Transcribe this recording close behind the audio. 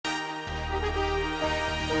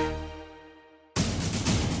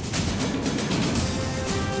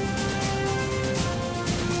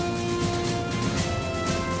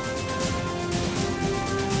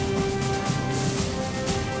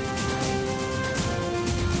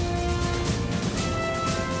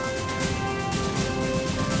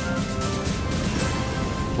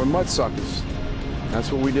We're mudsuckers.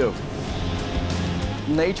 That's what we do.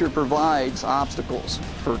 Nature provides obstacles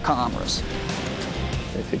for commerce.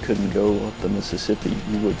 If it couldn't go up the Mississippi,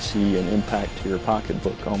 you would see an impact to your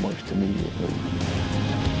pocketbook almost immediately.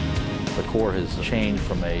 The Corps has changed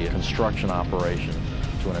from a construction operation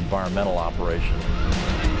to an environmental operation.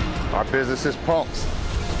 Our business is pumps.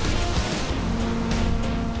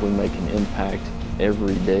 We make an impact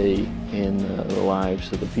every day in the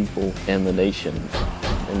lives of the people and the nation.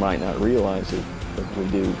 They might not realize it, but we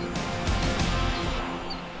do.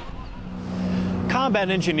 Combat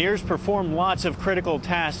engineers perform lots of critical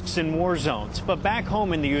tasks in war zones, but back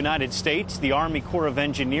home in the United States, the Army Corps of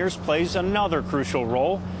Engineers plays another crucial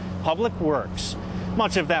role: public works.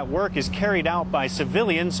 Much of that work is carried out by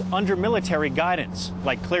civilians under military guidance,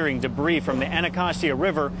 like clearing debris from the Anacostia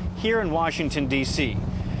River here in Washington, D.C.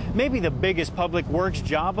 Maybe the biggest public works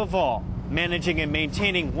job of all, managing and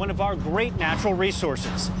maintaining one of our great natural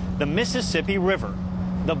resources, the Mississippi River,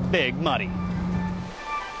 the Big Muddy.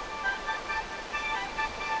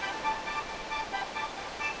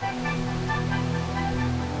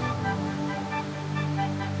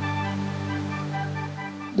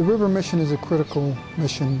 The river mission is a critical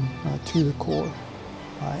mission to the Corps,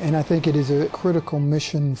 and I think it is a critical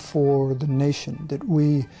mission for the nation that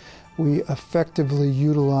we effectively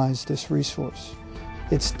utilize this resource.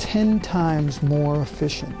 It's 10 times more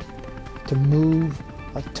efficient to move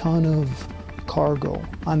a ton of cargo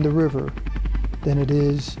on the river than it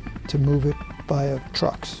is to move it via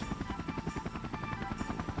trucks.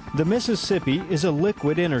 The Mississippi is a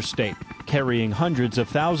liquid interstate, carrying hundreds of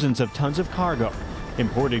thousands of tons of cargo.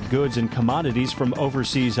 Imported goods and commodities from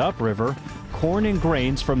overseas upriver, corn and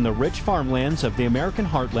grains from the rich farmlands of the American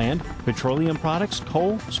heartland, petroleum products,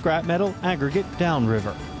 coal, scrap metal, aggregate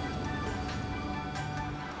downriver.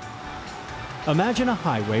 Imagine a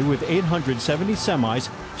highway with 870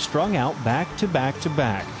 semis strung out back to back to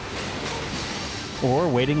back. Or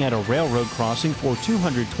waiting at a railroad crossing for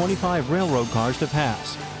 225 railroad cars to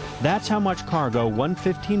pass. That's how much cargo one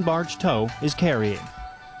 15-barge tow is carrying.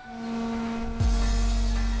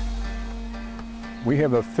 We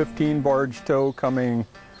have a 15-barge tow coming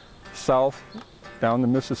south down the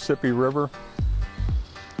Mississippi River.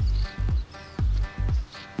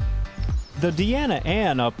 The Deanna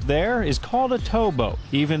Ann up there is called a towboat,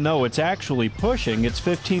 even though it's actually pushing its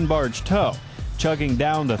 15-barge tow, chugging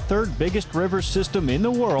down the third biggest river system in the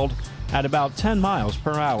world at about 10 miles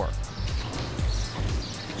per hour.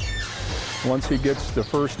 Once he gets the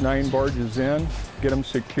first 9 barges in, get them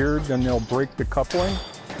secured, then they'll break the coupling.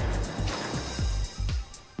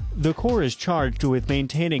 The Corps is charged with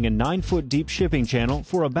maintaining a 9-foot deep shipping channel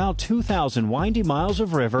for about 2,000 windy miles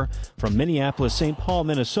of river from Minneapolis-St. Paul,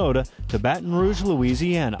 Minnesota to Baton Rouge,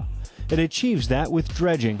 Louisiana. It achieves that with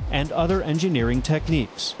dredging and other engineering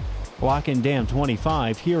techniques. Lock and Dam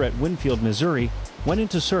 25 here at Winfield, Missouri went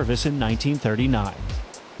into service in 1939.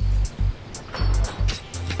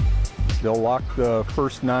 They'll lock the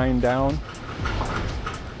first 9 down.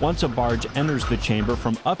 Once a barge enters the chamber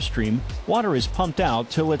from upstream, water is pumped out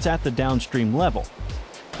till it's at the downstream level.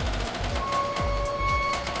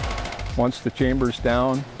 Once the chamber's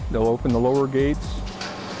down, they'll open the lower gates.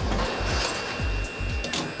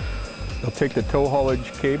 They'll take the tow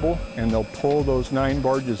haulage cable and they'll pull those 9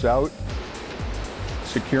 barges out,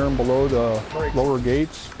 secure them below the lower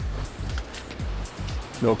gates.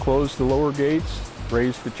 They'll close the lower gates,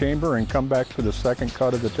 raise the chamber, and come back for the second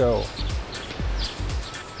cut of the tow.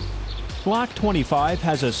 Block 25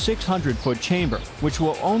 has a 600-foot chamber, which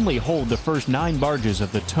will only hold the first 9 barges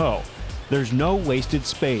of the tow. There's no wasted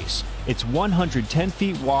space. It's 110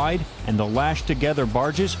 feet wide, and the lashed-together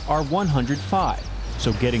barges are 105.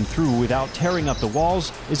 So getting through without tearing up the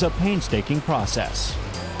walls is a painstaking process.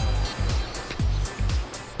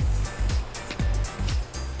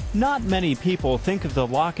 Not many people think of the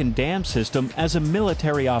lock and dam system as a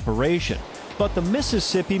military operation. But the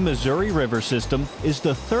Mississippi-Missouri River system is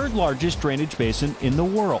the 3rd largest drainage basin in the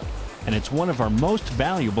world, and it's one of our most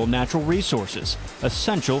valuable natural resources,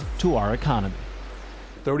 essential to our economy.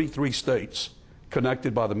 33 states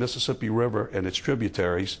connected by the Mississippi River and its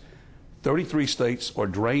tributaries. 33 states are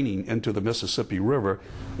draining into the Mississippi River.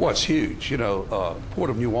 Well, it's huge. You know,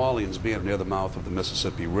 Port of New Orleans being near the mouth of the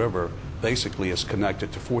Mississippi River basically is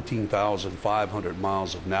connected to 14,500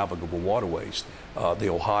 miles of navigable waterways. The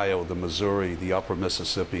Ohio, the Missouri, the upper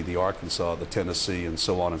Mississippi, the Arkansas, the Tennessee, and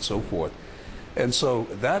so on and so forth. And so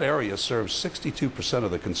that area serves 62%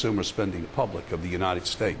 of the consumer spending public of the United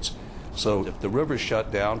States. So if the river's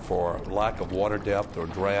shut down for lack of water depth or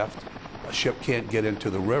draft, a ship can't get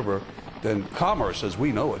into the river, then commerce as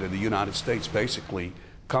we know it in the United States basically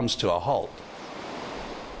comes to a halt.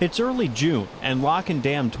 It's early June, and Lock and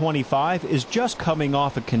Dam 25 is just coming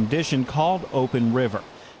off a condition called open river.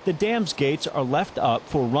 The dam's gates are left up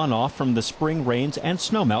for runoff from the spring rains and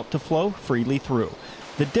snowmelt to flow freely through.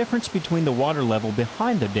 The difference between the water level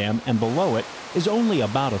behind the dam and below it is only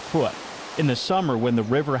about a foot. In the summer, when the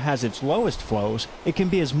river has its lowest flows, it can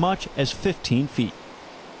be as much as 15 feet.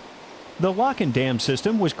 The lock and dam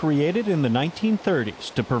system was created in the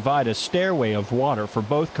 1930s to provide a stairway of water for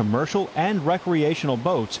both commercial and recreational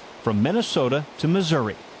boats from Minnesota to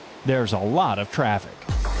Missouri. There's a lot of traffic.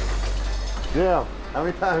 Yeah, how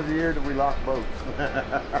many times a year do we lock boats?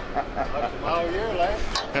 All year,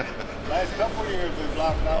 last couple of years we've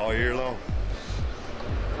locked out. All year long.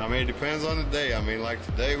 I mean, it depends on the day. I mean, like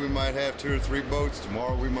today we might have 2 or 3 boats.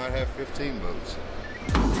 Tomorrow we might have 15 boats.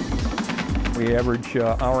 We average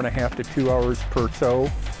hour and a half to 2 hours per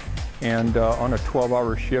tow, and on a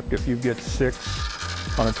 12-hour shift, if you get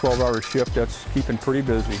 6 on a 12-hour shift, that's keeping pretty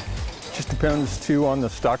busy. It just depends too on the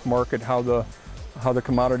stock market, how the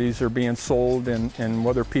commodities are being sold, and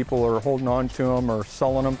whether people are holding on to them or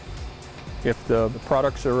selling them. If the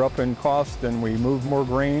products are up in cost, then we move more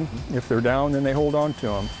grain. If they're down, then they hold on to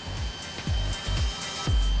them.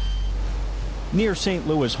 Near St.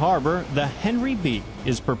 Louis Harbor, the Henry B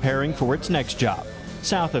is preparing for its next job.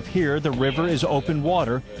 South of here, the river is open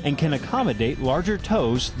water and can accommodate larger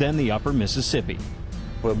tows than the upper Mississippi.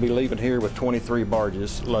 We'll be leaving here with 23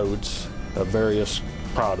 barges, loads of various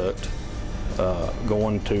product,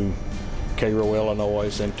 going to Cairo,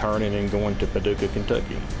 Illinois, and turning and going to Paducah,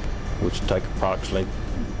 Kentucky, which will take approximately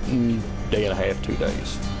a day and a half, 2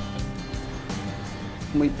 days.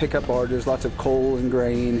 We pick up barges, lots of coal and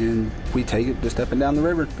grain, and we take it just up and down the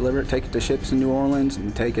river, deliver it, take it to ships in New Orleans,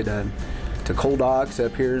 and take it to coal docks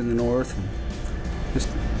up here in the north. Just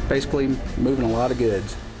basically moving a lot of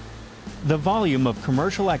goods. The volume of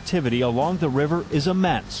commercial activity along the river is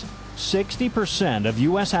immense. 60% of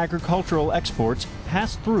U.S. agricultural exports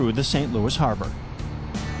pass through the St. Louis Harbor.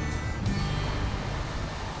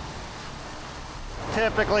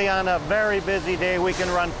 Typically on a very busy day, we can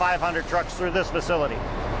run 500 trucks through this facility.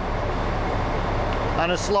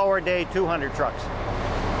 On a slower day, 200 trucks.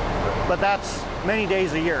 But that's many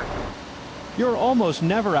days a year. You're almost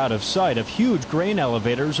never out of sight of huge grain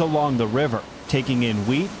elevators along the river, taking in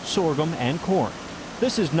wheat, sorghum, and corn.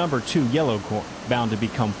 This is number 2 yellow corn, bound to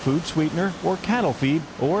become food sweetener or cattle feed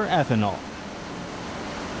or ethanol.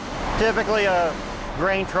 Typically a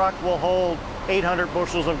grain truck will hold 800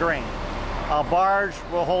 bushels of grain. A barge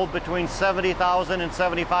will hold between 70,000 and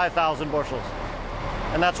 75,000 bushels.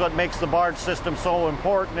 And that's what makes the barge system so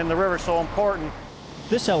important and the river so important.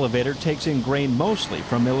 This elevator takes in grain mostly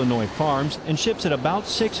from Illinois farms and ships it about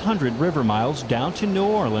 600 river miles down to New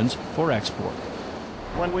Orleans for export.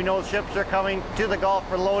 When we know ships are coming to the Gulf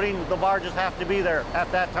for loading, the barges have to be there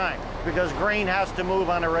at that time because grain has to move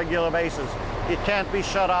on a regular basis. It can't be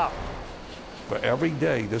shut off. For every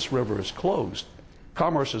day this river is closed,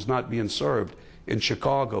 commerce is not being served in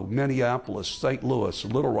Chicago, Minneapolis, St. Louis,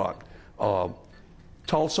 Little Rock,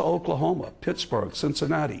 Tulsa, Oklahoma, Pittsburgh,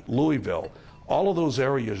 Cincinnati, Louisville. All of those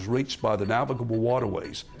areas reached by the navigable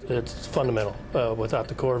waterways. It's fundamental. Without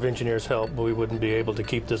the Corps of Engineers' help, we wouldn't be able to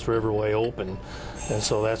keep this riverway open. And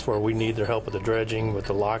so that's where we need their help with the dredging, with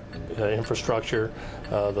the lock infrastructure,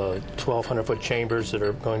 the 1,200-foot chambers that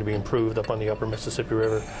are going to be improved up on the upper Mississippi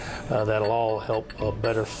River. That'll all help a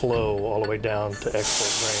better flow all the way down to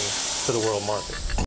export grain to the world market.